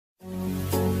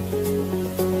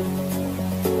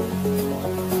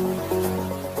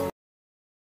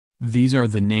These are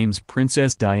the names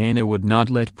Princess Diana would not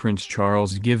let Prince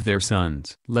Charles give their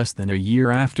sons. Less than a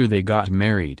year after they got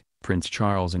married, Prince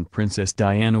Charles and Princess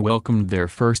Diana welcomed their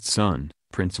first son,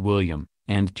 Prince William,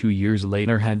 and 2 years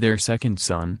later had their second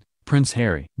son, Prince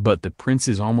Harry. But the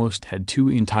princes almost had two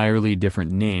entirely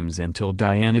different names until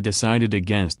Diana decided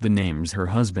against the names her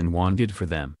husband wanted for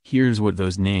them. Here's what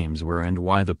those names were and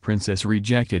why the princess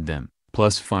rejected them.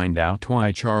 Plus find out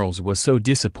why Charles was so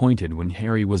disappointed when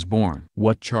Harry was born.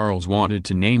 What Charles wanted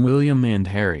to name William and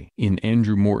Harry. In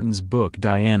Andrew Morton's book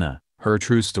Diana, Her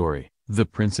True Story, the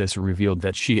princess revealed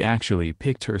that she actually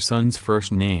picked her sons'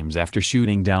 first names after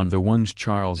shooting down the ones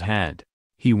Charles had.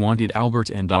 He wanted Albert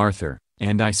and Arthur,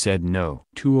 and I said no.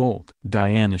 Too old.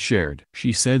 Diana shared.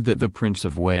 She said that the Prince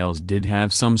of Wales did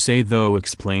have some say though,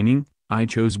 explaining, I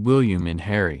chose William and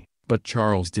Harry, but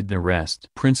Charles did the rest.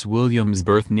 Prince William's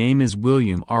birth name is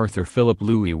William Arthur Philip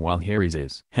Louis while Harry's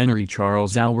is Henry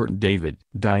Charles Albert David.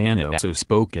 Diana also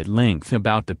spoke at length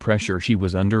about the pressure she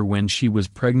was under when she was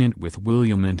pregnant with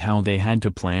William and how they had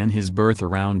to plan his birth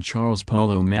around Charles'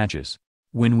 polo matches.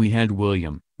 When we had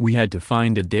William, we had to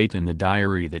find a date in the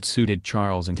diary that suited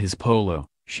Charles and his polo,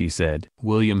 she said.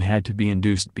 William had to be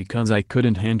induced because I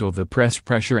couldn't handle the press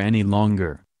pressure any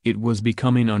longer. It was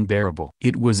becoming unbearable.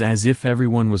 It was as if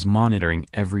everyone was monitoring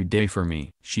every day for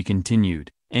me. She continued,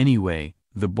 anyway,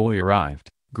 the boy arrived,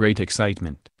 great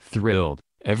excitement, thrilled,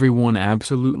 everyone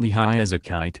absolutely high as a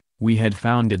kite. We had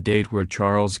found a date where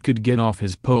Charles could get off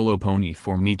his polo pony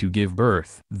for me to give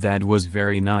birth. That was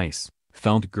very nice.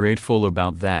 Felt grateful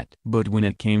about that. But when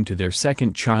it came to their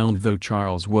second child though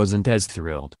Charles wasn't as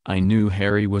thrilled. I knew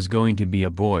Harry was going to be a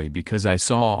boy because I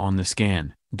saw on the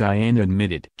scan, Diana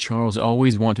admitted. Charles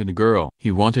always wanted a girl. He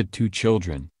wanted 2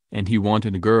 children, and he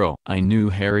wanted a girl. I knew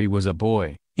Harry was a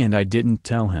boy, and I didn't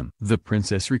tell him. The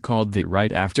princess recalled that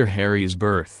right after Harry's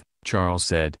birth, Charles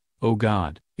said, oh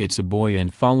God, it's a boy,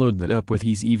 and followed that up with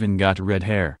he's even got red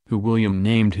hair. Who William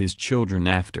named his children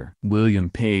after. William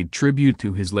paid tribute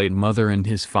to his late mother and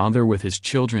his father with his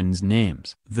children's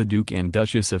names. The Duke and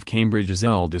Duchess of Cambridge's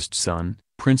eldest son,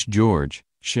 Prince George,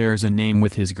 shares a name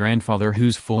with his grandfather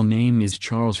whose full name is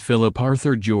Charles Philip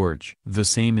Arthur George. The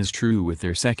same is true with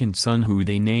their second son who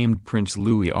they named Prince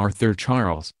Louis Arthur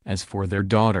Charles. As for their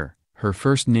daughter, her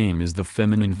first name is the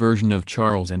feminine version of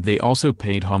Charles, and they also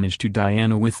paid homage to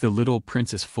Diana with the little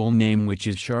princess' full name which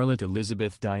is Charlotte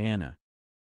Elizabeth Diana.